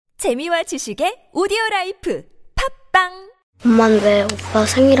재미와 지식의 오디오라이프 팝빵. 엄만 왜 오빠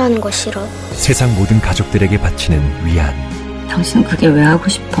생일하는 거 싫어? 세상 모든 가족들에게 바치는 위안. 당신 그게 왜 하고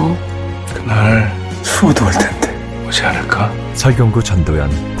싶어? 그날 수호도 올 텐데 오지 않을까? 설경구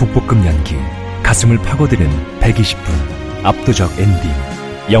전도연 국보급 연기. 가슴을 파고드는 120분 압도적 엔딩.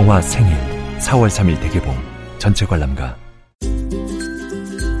 영화 생일 4월 3일 대개봉. 전체 관람가.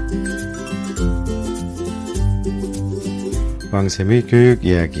 왕쌤의 교육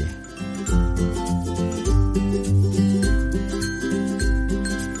이야기.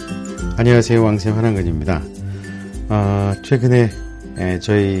 안녕하세요, 왕쌤 한한근입니다. 최근에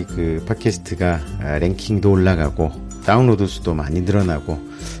저희 그 팟캐스트가 랭킹도 올라가고 다운로드 수도 많이 늘어나고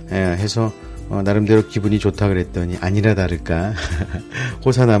해서 나름대로 기분이 좋다 그랬더니 아니라 다를까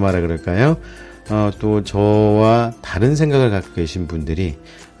호사나마라 그럴까요? 또 저와 다른 생각을 갖고 계신 분들이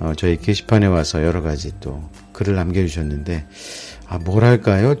저희 게시판에 와서 여러 가지 또 글을 남겨주셨는데,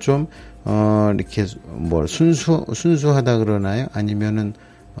 뭐랄까요? 좀, 이렇게, 순수하다 그러나요? 아니면은,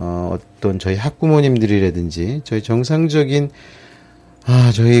 어떤 저희 학부모님들이라든지, 저희 정상적인,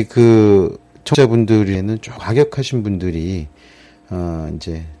 저희 그, 청자분들에는 좀 과격하신 분들이,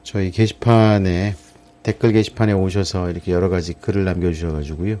 이제, 저희 게시판에, 댓글 게시판에 오셔서 이렇게 여러 가지 글을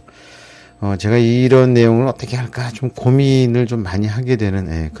남겨주셔가지고요. 제가 이런 내용을 어떻게 할까 좀 고민을 좀 많이 하게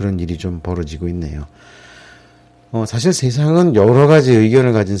되는 그런 일이 좀 벌어지고 있네요. 사실 세상은 여러 가지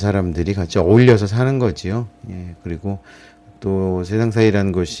의견을 가진 사람들이 같이 어울려서 사는 거지요. 그리고 또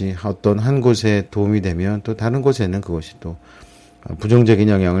세상사이라는 것이 어떤 한 곳에 도움이 되면 또 다른 곳에는 그것이 또 부정적인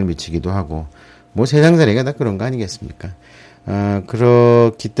영향을 미치기도 하고, 세상살이가 다 그런 거 아니겠습니까?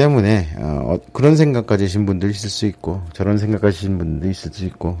 그렇기 때문에, 그런 생각 가지신 분도 있을 수 있고, 저런 생각 가지신 분도 있을 수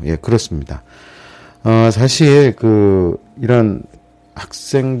있고, 그렇습니다. 사실, 이런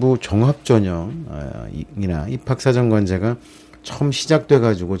학생부 종합전형이나 입학사정관제가 처음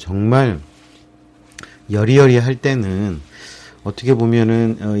시작돼가지고 정말 여리여리 할 때는 어떻게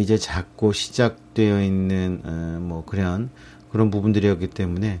보면은, 이제 작고 시작되어 있는, 그런 부분들이었기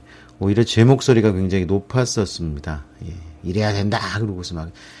때문에 오히려 제 목소리가 굉장히 높았었습니다. 이래야 된다. 그러고서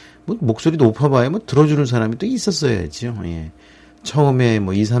목소리 높아봐야 들어주는 사람이 또 있었어야지요. 처음에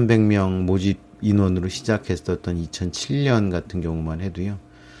 200-300명 모집 인원으로 시작했었던 2007년 같은 경우만 해도요.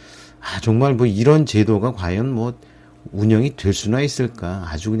 정말 이런 제도가 과연 운영이 될 수나 있을까.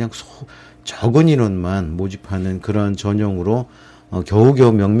 아주 그냥 적은 인원만 모집하는 그런 전형으로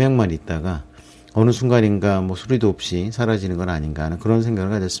겨우겨우 명맥만 있다가 어느 순간인가 소리도 없이 사라지는 건 아닌가 하는 그런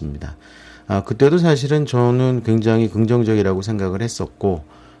생각을 가졌습니다. 그때도 사실은 저는 굉장히 긍정적이라고 생각을 했었고,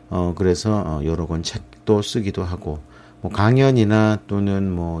 그래서 여러 권 책도 쓰기도 하고, 강연이나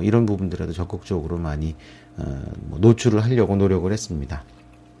또는 이런 부분들에도 적극적으로 많이 노출을 하려고 노력을 했습니다.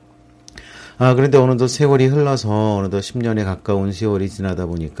 그런데 어느덧 세월이 흘러서 어느덧 10년에 가까운 세월이 지나다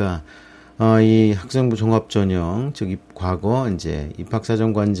보니까 이 학생부 종합전형, 즉 과거 이제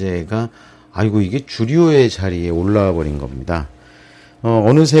입학사정관제가 이게 주류의 자리에 올라와 버린 겁니다.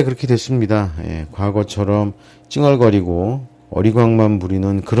 어느새 그렇게 됐습니다. 과거처럼 찡얼거리고 어리광만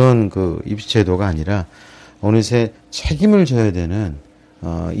부리는 그런 입시제도가 아니라 어느새 책임을 져야 되는,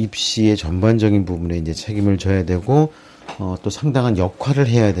 입시의 전반적인 부분에 이제 책임을 져야 되고, 또 상당한 역할을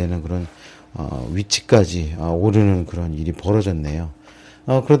해야 되는 그런, 위치까지 오르는 그런 일이 벌어졌네요.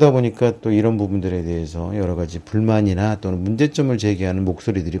 그러다 보니까 또 이런 부분들에 대해서 여러 가지 불만이나 또는 문제점을 제기하는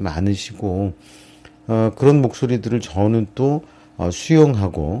목소리들이 많으시고, 그런 목소리들을 저는 또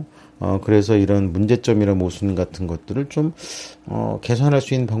수용하고, 그래서 이런 문제점이나 모순 같은 것들을 좀, 개선할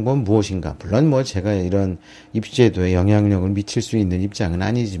수 있는 방법은 무엇인가. 물론 제가 이런 입시제도에 영향력을 미칠 수 있는 입장은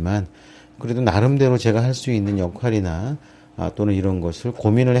아니지만, 그래도 나름대로 제가 할 수 있는 역할이나, 또는 이런 것을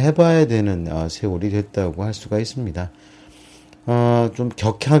고민을 해봐야 되는, 세월이 됐다고 할 수가 있습니다. 좀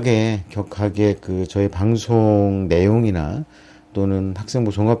격하게 저희 방송 내용이나 또는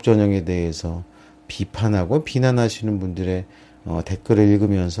학생부 종합전형에 대해서 비판하고 비난하시는 분들의 댓글을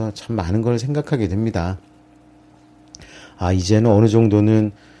읽으면서 참 많은 걸 생각하게 됩니다. 이제는 어느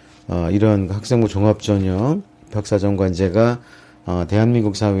정도는 이런 학생부 종합전형 입학사정관제가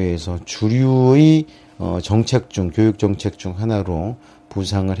대한민국 사회에서 주류의 정책 중, 교육 정책 중 하나로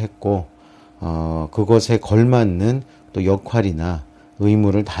부상을 했고, 그것에 걸맞는 또 역할이나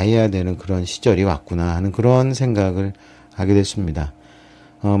의무를 다해야 되는 그런 시절이 왔구나 하는 그런 생각을 하게 됐습니다.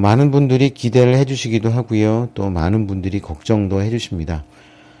 많은 분들이 기대를 해주시기도 하고요. 또 많은 분들이 걱정도 해주십니다.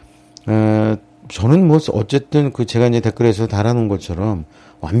 저는 어쨌든 제가 이제 댓글에서 달아놓은 것처럼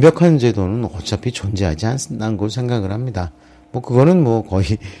완벽한 제도는 어차피 존재하지 않는다고 생각을 합니다. 그거는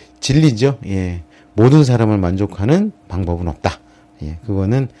거의 진리죠. 모든 사람을 만족하는 방법은 없다.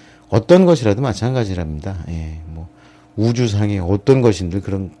 그거는 어떤 것이라도 마찬가지랍니다. 우주상에 어떤 것인들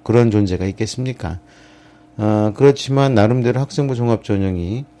그런 존재가 있겠습니까? 그렇지만 나름대로 학생부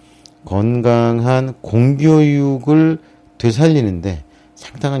종합전형이 건강한 공교육을 되살리는데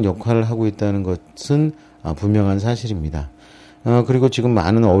상당한 역할을 하고 있다는 것은 분명한 사실입니다. 그리고 지금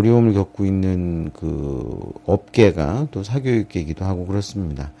많은 어려움을 겪고 있는 그 업계가 또 사교육계이기도 하고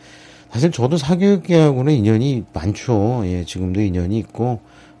그렇습니다. 사실 저도 사교육계하고는 인연이 많죠. 예, 지금도 인연이 있고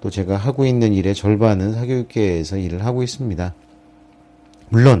또 제가 하고 있는 일의 절반은 사교육계에서 일을 하고 있습니다.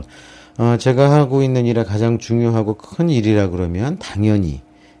 물론 제가 하고 있는 일의 가장 중요하고 큰 일이라 그러면 당연히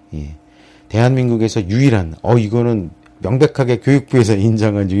대한민국에서 유일한 이거는 명백하게 교육부에서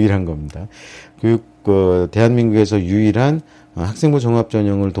인정한 유일한 겁니다. 대한민국에서 유일한 학생부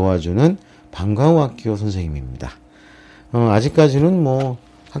종합전형을 도와주는 방과후 학교 선생님입니다. 아직까지는 뭐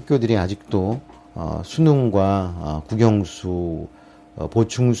학교들이 아직도 수능과 국영수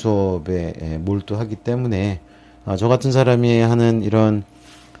보충 수업에 몰두하기 때문에 저 같은 사람이 하는 이런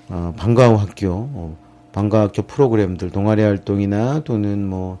방과후 학교 프로그램들, 동아리 활동이나 또는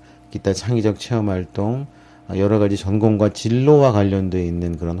뭐 기타 창의적 체험 활동, 여러 가지 전공과 진로와 관련되어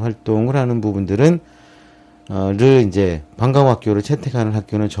있는 그런 활동을 하는 부분들은 이제 방과후 학교를 채택하는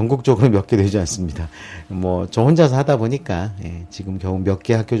학교는 전국적으로 몇 개 되지 않습니다. 뭐 저 혼자서 하다 보니까 지금 겨우 몇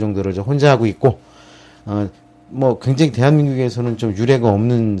개 학교 정도를 저 혼자 하고 있고 뭐 굉장히 대한민국에서는 좀 유례가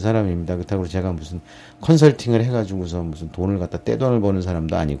없는 사람입니다. 그렇다고 제가 무슨 컨설팅을 해가지고서 무슨 돈을 갖다 떼돈을 버는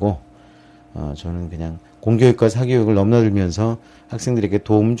사람도 아니고 저는 그냥 공교육과 사교육을 넘나들면서 학생들에게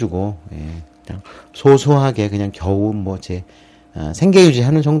도움 주고 그냥 소소하게 그냥 겨우 뭐 제 생계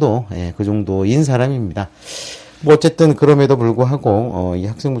유지하는 정도 그 정도인 사람입니다. 뭐 어쨌든 그럼에도 불구하고 이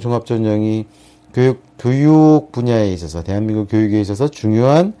학생부 종합전형이 교육 분야에 있어서 대한민국 교육에 있어서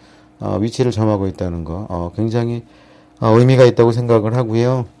중요한 위치를 점하고 있다는 거 굉장히 의미가 있다고 생각을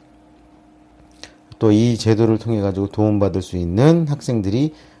하고요. 또 이 제도를 통해 가지고 도움받을 수 있는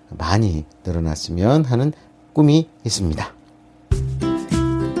학생들이 많이 늘어났으면 하는 꿈이 있습니다.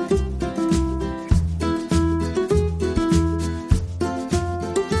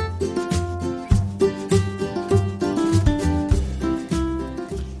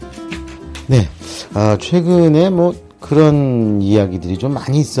 네, 최근에 뭐 그런 이야기들이 좀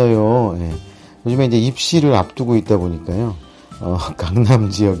많이 있어요. 예. 요즘에 이제 입시를 앞두고 있다 보니까요. 강남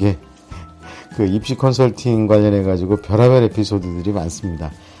지역에 그 입시 컨설팅 관련해 가지고 별의별 에피소드들이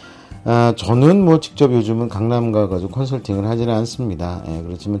많습니다. 저는 뭐 직접 요즘은 강남 가가지고 컨설팅을 하지는 않습니다. 예,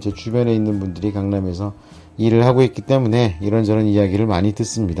 그렇지만 제 주변에 있는 분들이 강남에서 일을 하고 있기 때문에 이런저런 이야기를 많이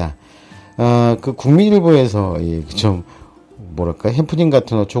듣습니다. 그 국민일보에서 좀 뭐랄까 해프닝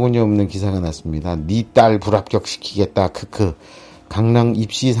같은 어처구니 없는 기사가 났습니다. 네 딸 불합격시키겠다. 크크. 강남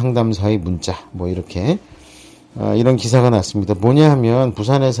입시상담사의 문자. 뭐 이렇게 이런 기사가 났습니다. 뭐냐 하면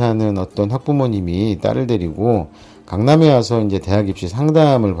부산에 사는 어떤 학부모님이 딸을 데리고 강남에 와서 이제 대학 입시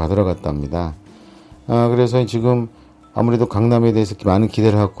상담을 받으러 갔답니다. 그래서 지금 아무래도 강남에 대해서 많은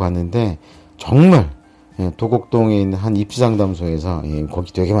기대를 갖고 갔는데 정말 도곡동에 있는 한 입시상담소에서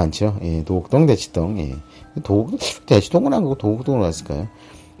거기 되게 많죠. 도곡동, 대치동. 대치동은 아니고 도곡동으로 갔을까요?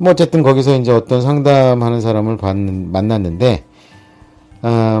 뭐 어쨌든 거기서 이제 어떤 상담하는 사람을 만났는데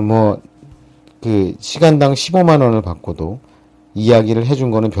뭐 그 시간당 15만 원을 받고도 이야기를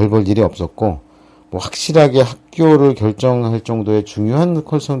해준 거는 별 볼 일이 없었고 뭐 확실하게 학교를 결정할 정도의 중요한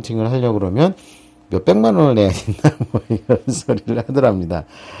컨설팅을 하려고 그러면 몇백만 원을 내야 된다 뭐 이런 소리를 하더랍니다.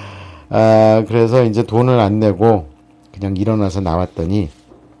 그래서 이제 돈을 안 내고 그냥 일어나서 나왔더니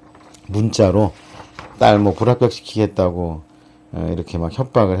문자로 딸 뭐 불합격시키겠다고 이렇게 막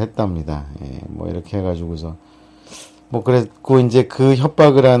협박을 했답니다. 뭐 이렇게 해가지고서 뭐 그랬고 이제 그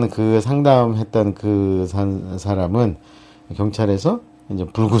협박을 한 그 상담했던 그 사람은 경찰에서 이제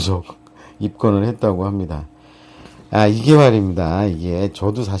불구속 입건을 했다고 합니다. 이게 말입니다. 이게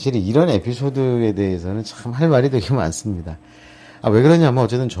저도 사실 이런 에피소드에 대해서는 참 할 말이 되게 많습니다. 왜 그러냐면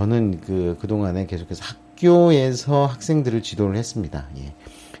어쨌든 저는 그동안에 계속해서 학교에서 학생들을 지도를 했습니다.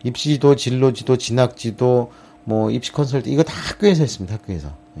 입시지도, 진로지도, 진학지도, 뭐 입시 컨설팅 이거 다 학교에서 했습니다. 학교에서.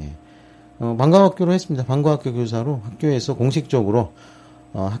 방과학교로 했습니다. 방과학교 교사로 학교에서 공식적으로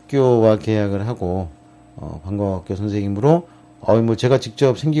학교와 계약을 하고 방과학교 선생님으로 뭐 제가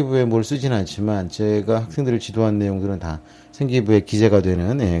직접 생기부에 뭘 쓰지는 않지만 제가 학생들을 지도한 내용들은 다 생기부에 기재가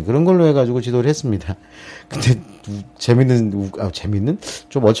되는 그런 걸로 해가지고 지도를 했습니다. 근데 재밌는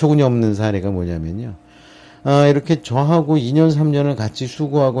좀 어처구니 없는 사례가 뭐냐면요. 이렇게 저하고 2년 3년을 같이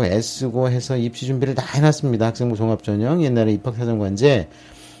수고하고 애쓰고 해서 입시 준비를 다 해놨습니다. 학생부 종합전형 옛날에 입학사정관제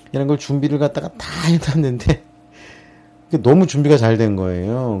이런 걸 준비를 갖다가 다 해놨는데 너무 준비가 잘 된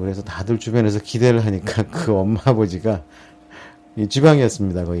거예요. 그래서 다들 주변에서 기대를 하니까 그 엄마 아버지가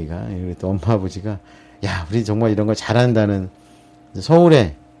지방이었습니다. 거기가. 그래서 엄마 아버지가 야, 우리 정말 이런 거 잘한다는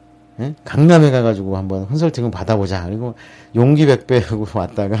서울에 강남에 가가지고 한번 컨설팅을 받아보자. 그리고 용기 백배하고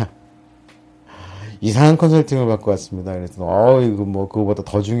왔다가 이상한 컨설팅을 받고 왔습니다. 그래서 이거 뭐 그거보다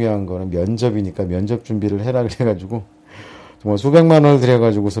더 중요한 거는 면접이니까 면접 준비를 해라 그래가지고 정말 수백만 원을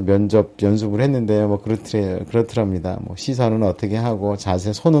들여가지고서 면접 연습을 했는데 뭐 그렇더랍니다. 뭐 시선은 어떻게 하고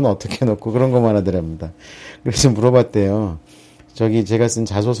자세 손은 어떻게 놓고 그런 것만 하더랍니다. 그래서 물어봤대요. 저기 제가 쓴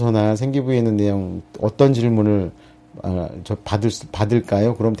자소서나 생기부에 있는 내용 어떤 질문을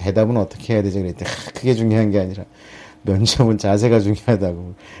받을까요? 그럼 대답은 어떻게 해야 되죠? 그랬더니 그게 중요한 게 아니라 면접은 자세가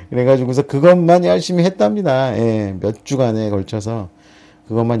중요하다고. 그래가지고서 그것만 열심히 했답니다. 예, 몇 주간에 걸쳐서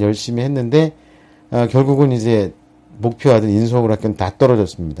그것만 열심히 했는데 결국은 이제 목표하던 인수학을 학교는 다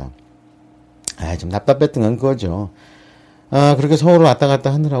떨어졌습니다. 좀 답답했던 거죠. 그렇게 서울을 왔다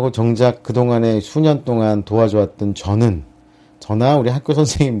갔다 하느라고 정작 그동안에 수년 동안 도와주었던 저나 우리 학교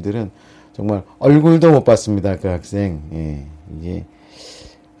선생님들은 정말 얼굴도 못 봤습니다. 그 학생. 예, 이게,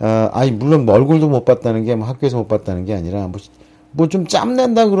 물론 뭐 얼굴도 못 봤다는 게 뭐 학교에서 못 봤다는 게 아니라 뭐 좀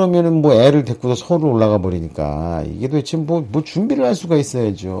짬낸다 그러면은 뭐 애를 데리고서 서울로 올라가 버리니까 이게 도대체 뭐 준비를 할 수가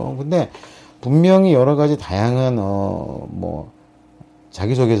있어야죠. 근데 분명히 여러 가지 다양한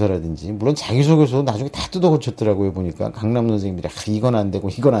자기소개서라든지 물론 자기소개서도 나중에 다 뜯어 고쳤더라고요. 보니까 강남 선생님들이 이건 안 되고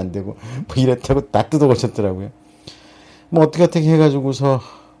뭐 이랬다고 다 뜯어 고쳤더라고요. 뭐 어떻게 해가지고서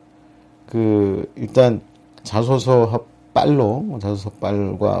일단 자소서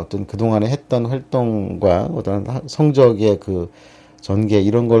빨과 어떤 그동안에 했던 활동과 어떤 성적의 그 전개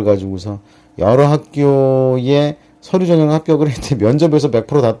이런 걸 가지고서 여러 학교에 서류 전형 합격을 했는데 면접에서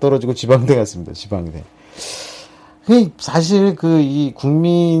 100% 다 떨어지고 지방대 갔습니다. 지방대. 사실 이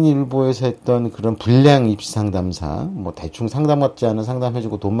국민일보에서 했던 그런 불량 입시상담사, 뭐 대충 상담받지 않은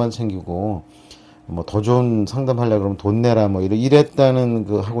상담해주고 돈만 챙기고 뭐 더 좋은 상담하려고 그러면 돈 내라 뭐 이랬다는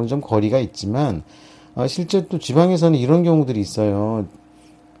그 하고는 좀 거리가 있지만 실제 또 지방에서는 이런 경우들이 있어요.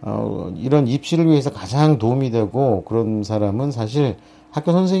 이런 입시를 위해서 가장 도움이 되고 그런 사람은 사실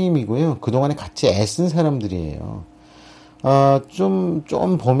학교 선생님이고요. 그동안에 같이 애쓴 사람들이에요. 좀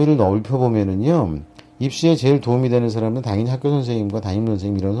범위를 넓혀보면은요. 입시에 제일 도움이 되는 사람은 당연히 학교 선생님과 담임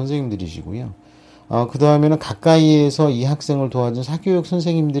선생님 이런 선생님들이시고요. 그 다음에는 가까이에서 이 학생을 도와준 사교육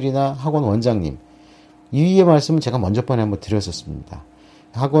선생님들이나 학원 원장님. 이 위의 말씀을 제가 먼저 번에 한번 드렸었습니다.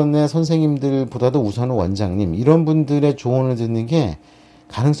 학원의 선생님들보다도 우선은 원장님 이런 분들의 조언을 듣는 게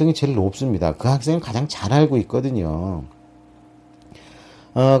가능성이 제일 높습니다. 그 학생을 가장 잘 알고 있거든요.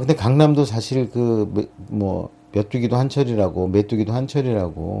 근데 강남도 사실 메뚜기도 한철이라고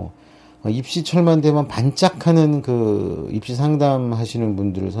입시철만 되면 반짝하는 입시 상담하시는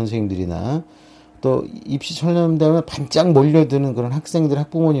분들 선생님들이나 또 입시철만 되면 반짝 몰려드는 그런 학생들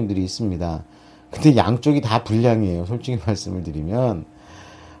학부모님들이 있습니다. 근데 양쪽이 다 불량이에요. 솔직히 말씀을 드리면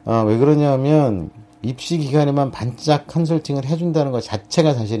왜 그러냐면 입시 기간에만 반짝 컨설팅을 해준다는 것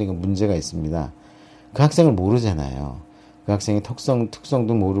자체가 사실 이건 문제가 있습니다. 그 학생을 모르잖아요. 그 학생의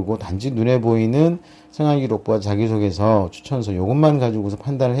특성도 모르고 단지 눈에 보이는 생활기록부와 자기소개서, 추천서 요것만 가지고서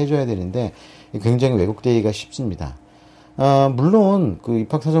판단을 해줘야 되는데 굉장히 왜곡되기가 쉽습니다. 물론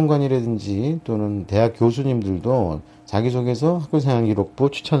입학사정관이라든지 또는 대학 교수님들도 자기소개서,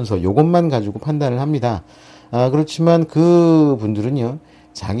 학교생활기록부, 추천서 요것만 가지고 판단을 합니다. 그렇지만 그 분들은요.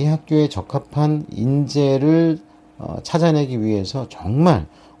 자기 학교에 적합한 인재를 찾아내기 위해서 정말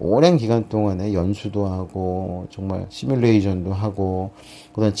오랜 기간 동안에 연수도 하고 정말 시뮬레이션도 하고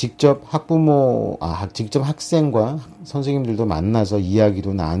그다음 직접 직접 학생과 선생님들도 만나서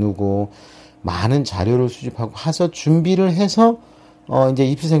이야기도 나누고 많은 자료를 수집하고 해서 준비를 해서 이제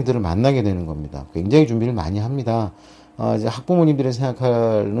입시생들을 만나게 되는 겁니다. 굉장히 준비를 많이 합니다. 이제 학부모님들이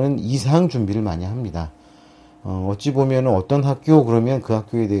생각하는 이상 준비를 많이 합니다. 어찌 보면 어떤 학교 그러면 그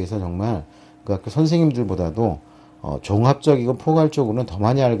학교에 대해서 정말 그 학교 선생님들보다도 종합적이고 포괄적으로는 더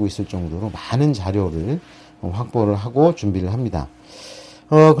많이 알고 있을 정도로 많은 자료를 확보를 하고 준비를 합니다.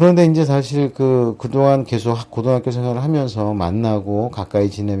 그런데 이제 사실 그동안 계속 고등학교 생활을 하면서 만나고 가까이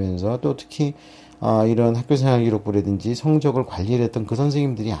지내면서 또 특히 이런 학교 생활 기록부라든지 성적을 관리를 했던 그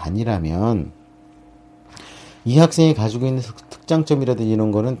선생님들이 아니라면 이 학생이 가지고 있는 특장점이라든지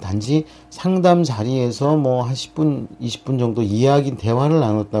이런 거는 단지 상담 자리에서 뭐 한 10분, 20분 정도 대화를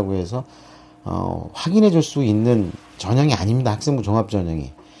나눴다고 해서 확인해 줄 수 있는 전형이 아닙니다. 학생부 종합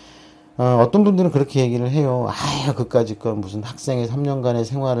전형이. 어떤 분들은 그렇게 얘기를 해요. 그까짓 건 무슨 학생의 3년간의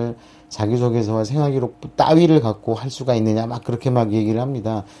생활을 자기소개서와 생활기록부 따위를 갖고 할 수가 있느냐 막 그렇게 막 얘기를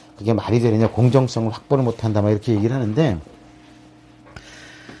합니다. 그게 말이 되느냐 공정성을 확보를 못한다 막 이렇게 얘기를 하는데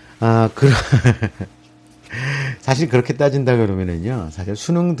사실 그렇게 따진다 그러면은요, 사실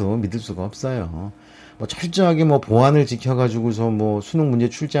수능도 믿을 수가 없어요. 뭐 철저하게 뭐 보안을 지켜가지고서 뭐 수능 문제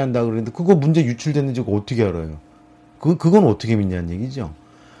출제한다 그러는데 그거 문제 유출됐는지 그거 어떻게 알아요? 그건 어떻게 믿냐는 얘기죠.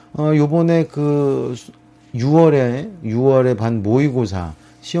 요번에 6월에 반 모의고사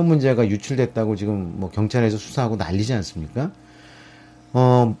시험 문제가 유출됐다고 지금 뭐 경찰에서 수사하고 난리지 않습니까?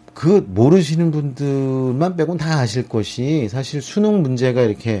 그 모르시는 분들만 빼고는 다 아실 것이 사실 수능 문제가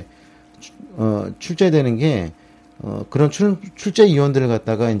이렇게 출제되는 게 그런 출제위원들을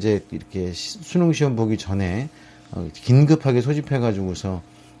갖다가 이제 이렇게 수능 시험 보기 전에 긴급하게 소집해가지고서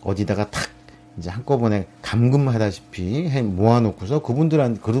어디다가 탁 이제 한꺼번에 감금하다시피 모아놓고서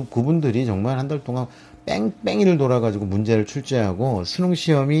그분들이 정말 한 달 동안 뺑뺑이를 돌아가지고 문제를 출제하고 수능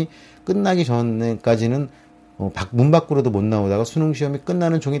시험이 끝나기 전에까지는 문 밖으로도 못 나오다가 수능 시험이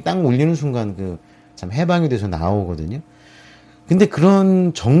끝나는 종이 딱 울리는 순간 참 해방이 돼서 나오거든요. 근데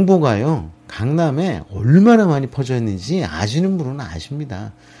그런 정보가요, 강남에 얼마나 많이 퍼져 있는지 아시는 분은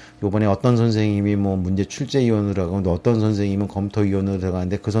아십니다. 요번에 어떤 선생님이 뭐 문제 출제위원으로 하고 어떤 선생님은 검토위원으로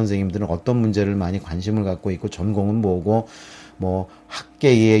들어가는데 그 선생님들은 어떤 문제를 많이 관심을 갖고 있고 전공은 뭐고 뭐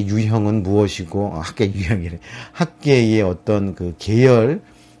학계의 유형은 무엇이고 학계 유형이래. 학계의 어떤 그 계열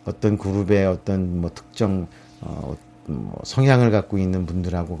어떤 그룹의 어떤 뭐 특정 뭐 성향을 갖고 있는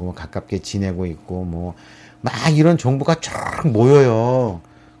분들하고 뭐 가깝게 지내고 있고 뭐 막 이런 정보가 쫙 모여요.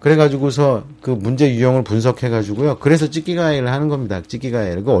 그래가지고서 그 문제 유형을 분석해가지고요. 그래서 찍기가해를 하는 겁니다.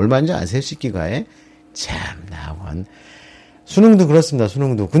 찍기가해. 그거 얼마인지 아세요? 찍기가해? 참나 원. 수능도 그렇습니다.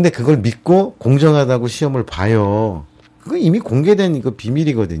 수능도. 근데 그걸 믿고 공정하다고 시험을 봐요. 그거 이미 공개된 이거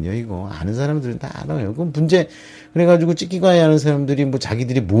비밀이거든요. 이거 아는 사람들은 다 알아요. 그 문제 그래가지고 찍기가해 하는 사람들이 뭐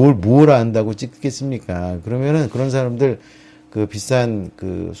자기들이 뭘 안다고 찍겠습니까? 그러면은 그런 사람들 그 비싼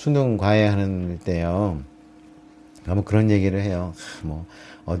그 수능 과외하는 때요. 아마 그런 얘기를 해요. 뭐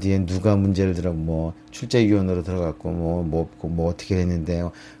어디에 누가 문제를 뭐 출제위원으로 들어갔고 뭐 어떻게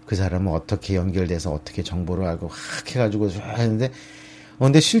했는데요. 그 사람은 어떻게 연결돼서 어떻게 정보를 알고 해가지고 하는데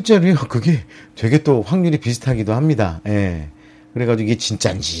근데 실제로요, 그게 되게 또 확률이 비슷하기도 합니다. 예. 그래가지고 이게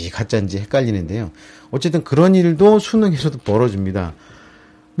진짜인지 가짜인지 헷갈리는데요. 어쨌든 그런 일도 수능에서도 벌어집니다.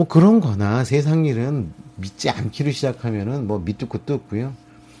 뭐 그런 거나 세상 일은 믿지 않기로 시작하면은 뭐 밑도 끝도 없고요.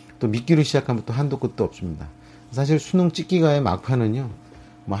 또 믿기로 시작하면 또 한도 끝도 없습니다. 사실 수능 찍기가의 막판은요,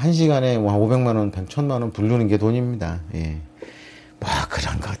 뭐 1시간에 500만원, 1000만원 부르는 게 돈입니다. 예. 뭐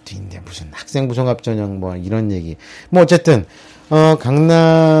그런 것도 있는데 무슨 학생부 종합전형 뭐 이런 얘기. 뭐 어쨌든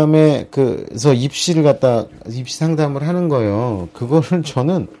강남에서 입시 상담을 하는 거예요. 그거를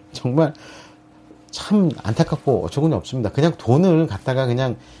저는 정말 참 안타깝고 어처구니 없습니다. 그냥 돈을 갖다가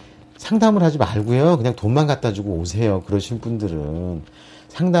그냥 상담을 하지 말고요. 그냥 돈만 갖다 주고 오세요. 그러신 분들은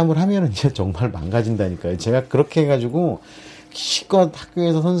상담을 하면은 이제 정말 망가진다니까요. 제가 그렇게 해가지고 기껏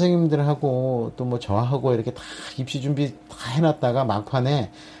학교에서 선생님들하고 또 뭐 저하고 이렇게 다 입시 준비 다 해놨다가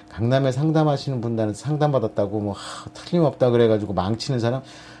막판에 강남에 상담하시는 분들한테 상담받았다고 뭐 틀림없다 그래가지고 망치는 사람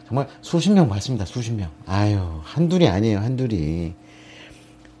정말 수십 명 봤습니다. 수십 명. 아유, 한둘이 아니에요. 한둘이.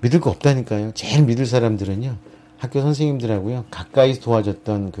 믿을 거 없다니까요. 제일 믿을 사람들은요, 학교 선생님들하고요, 가까이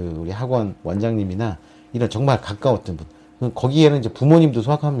도와줬던 그 우리 학원 원장님이나 이런 정말 가까웠던 분. 거기에는 이제 부모님도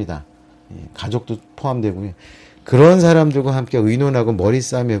소확합니다. 가족도 포함되고요. 그런 사람들과 함께 의논하고 머리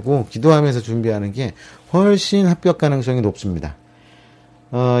싸매고 기도하면서 준비하는 게 훨씬 합격 가능성이 높습니다.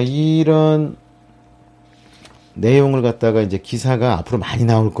 이런 내용을 갖다가 이제 기사가 앞으로 많이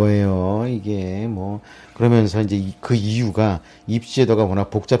나올 거예요. 이게 뭐 그러면서 이제 그 이유가 입시제도가 워낙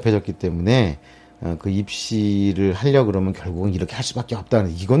복잡해졌기 때문에 그 입시를 하려 그러면 결국은 이렇게 할 수밖에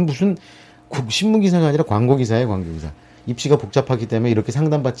없다는, 이건 무슨 신문 기사가 아니라 광고 기사예요, 광고 기사. 입시가 복잡하기 때문에 이렇게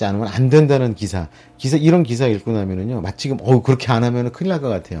상담받지 않으면 안 된다는 기사 이런 기사 읽고 나면은요, 마치 그렇게 안 하면은 큰일 날 것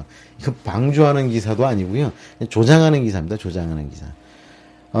같아요. 이거 방조하는 기사도 아니고요, 조장하는 기사입니다. 조장하는 기사.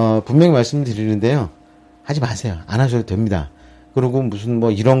 분명히 말씀드리는데요, 하지 마세요. 안 하셔도 됩니다. 그리고 무슨 뭐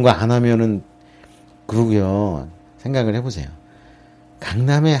이런 거 안 하면은, 그러고요, 생각을 해보세요.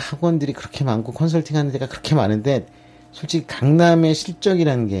 강남에 학원들이 그렇게 많고 컨설팅 하는 데가 그렇게 많은데 솔직히 강남의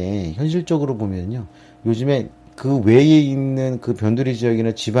실적이라는 게 현실적으로 보면요, 요즘에 그 외에 있는 그 변두리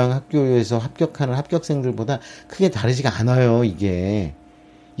지역이나 지방 학교에서 합격하는 합격생들보다 크게 다르지가 않아요.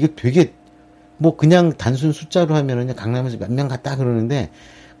 이거 되게 뭐 그냥 단순 숫자로 하면은요, 강남에서 몇 명 갔다 그러는데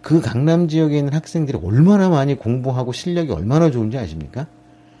그 강남 지역에 있는 학생들이 얼마나 많이 공부하고 실력이 얼마나 좋은지 아십니까?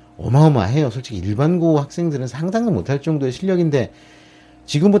 어마어마해요. 솔직히 일반고 학생들은 상상도 못할 정도의 실력인데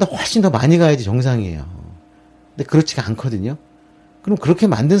지금보다 훨씬 더 많이 가야지 정상이에요. 근데 그렇지가 않거든요. 그럼 그렇게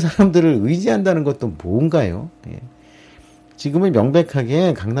만든 사람들을 의지한다는 것도 뭔가요? 예. 지금은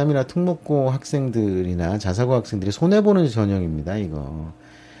명백하게 강남이나 특목고 학생들이나 자사고 학생들이 손해보는 전형입니다, 이거.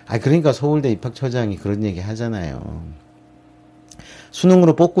 그러니까 서울대 입학처장이 그런 얘기 하잖아요.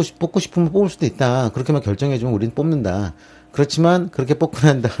 수능으로 뽑고 싶으면 뽑을 수도 있다. 그렇게만 결정해주면 우리는 뽑는다. 그렇지만 그렇게 뽑고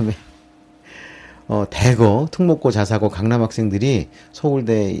난 다음에 대거 특목고 자사고 강남 학생들이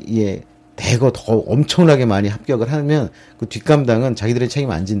서울대에 대거 더 엄청나게 많이 합격을 하면 그 뒷감당은 자기들의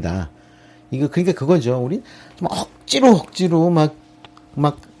책임 안 진다. 그러니까 그거죠. 우리 좀 억지로 막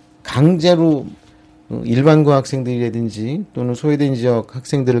강제로 일반고 학생들이라든지 또는 소외된 지역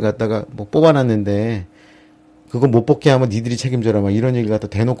학생들을 갖다가 뭐 뽑아놨는데 그거 못 뽑게 하면 니들이 책임져라 막 이런 얘기를 갖다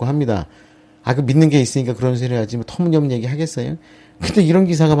대놓고 합니다. 그 믿는 게 있으니까 그런 소리 하지 뭐 터무니없는 얘기 하겠어요? 근데 이런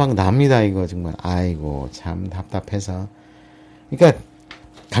기사가 막 납니다. 이거 정말 아이고 참 답답해서. 그러니까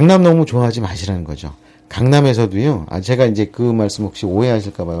강남 너무 좋아하지 마시라는 거죠. 강남에서도요. 제가 이제 그 말씀 혹시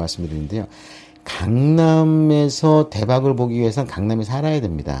오해하실까 봐 말씀드리는데요. 강남에서 대박을 보기 위해서는 강남에 살아야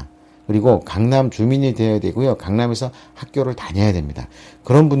됩니다. 그리고 강남 주민이 되어야 되고요. 강남에서 학교를 다녀야 됩니다.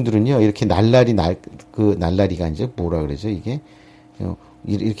 그런 분들은요. 이렇게 날라리가 이제 뭐라 그러죠? 이게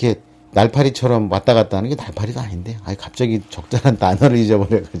이렇게 날파리처럼 왔다 갔다 하는 게 날파리가 아닌데. 갑자기 적절한 단어를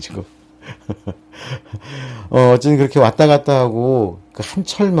잊어버려가지고. 어쨌든 그렇게 왔다 갔다 하고 그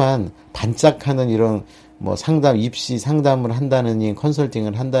한철만 반짝하는 이런 뭐 입시 상담을 한다느니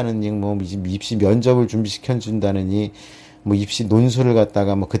컨설팅을 한다느니 뭐 입시 면접을 준비시켜 준다느니 뭐 입시 논술을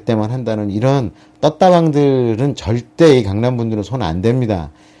갖다가 뭐 그때만 한다는 이런 떴다방들은 절대 이 강남 분들은 손 안 댑니다.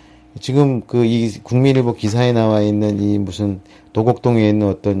 지금 이 국민일보 기사에 나와 있는 이 무슨 도곡동에 있는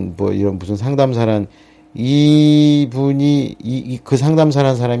어떤 뭐 이런 무슨 상담사란 이분이 그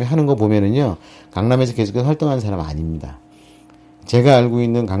상담사란 사람이 하는 거 보면은요 강남에서 계속해서 활동하는 사람 아닙니다. 제가 알고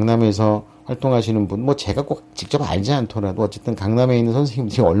있는 강남에서 활동하시는 분, 뭐 제가 꼭 직접 알지 않더라도 어쨌든 강남에 있는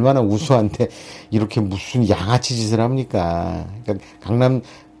선생님들이 얼마나 우수한데 이렇게 무슨 양아치 짓을 합니까? 그러니까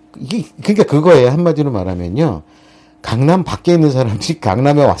그러니까 그거예요. 한마디로 말하면요. 강남 밖에 있는 사람들이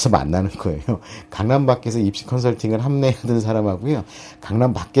강남에 와서 만나는 거예요. 강남 밖에서 입시 컨설팅을 합례하던 사람하고요.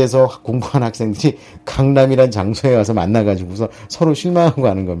 강남 밖에서 공부한 학생들이 강남이란 장소에 와서 만나가지고서 서로 실망하고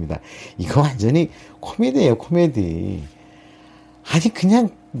하는 겁니다. 이거 완전히 코미디예요, 코미디. 그냥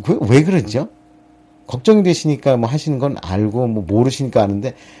왜 그러죠? 걱정이 되시니까 뭐 하시는 건 알고 뭐 모르시니까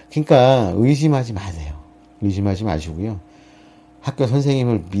아는데 그러니까 의심하지 마세요. 의심하지 마시고요. 학교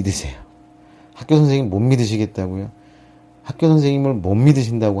선생님을 믿으세요. 학교 선생님 못 믿으시겠다고요? 학교 선생님을 못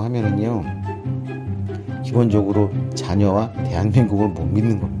믿으신다고 하면은요. 기본적으로 자녀와 대한민국을 못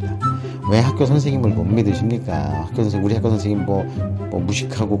믿는 겁니다. 왜 학교 선생님을 못 믿으십니까? 우리 학교 선생님 뭐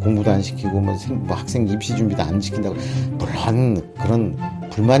무식하고 공부도 안 시키고 뭐 학생 입시 준비도 안 시킨다고. 물론 그런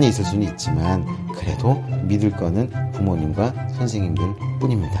불만이 있을 수는 있지만 그래도 믿을 거는 부모님과 선생님들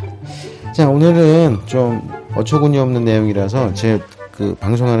뿐입니다. 자, 오늘은 좀 어처구니 없는 내용이라서 제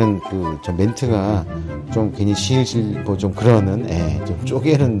방송하는 저 멘트가 좀 괜히 실실 좀 그러는 좀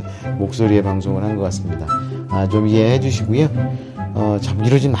쪼개는 목소리의 방송을 한 것 같습니다. 좀 이해해 주시고요. 참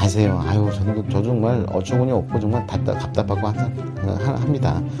이러지 마세요. 저 정말 어처구니 없고 정말 답답하고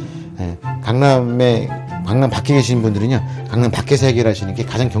합니다. 강남 밖에 계시는 분들은요, 강남 밖에서 해결하시는 게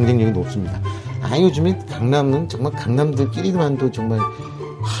가장 경쟁력이 높습니다. 요즘에 강남은 정말 강남들끼리만도 정말,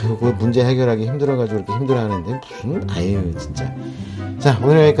 그 문제 해결하기 힘들어가지고 이렇게 힘들어하는데, 진짜. 자,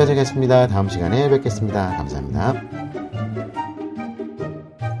 오늘 여기까지 하겠습니다. 다음 시간에 뵙겠습니다. 감사합니다.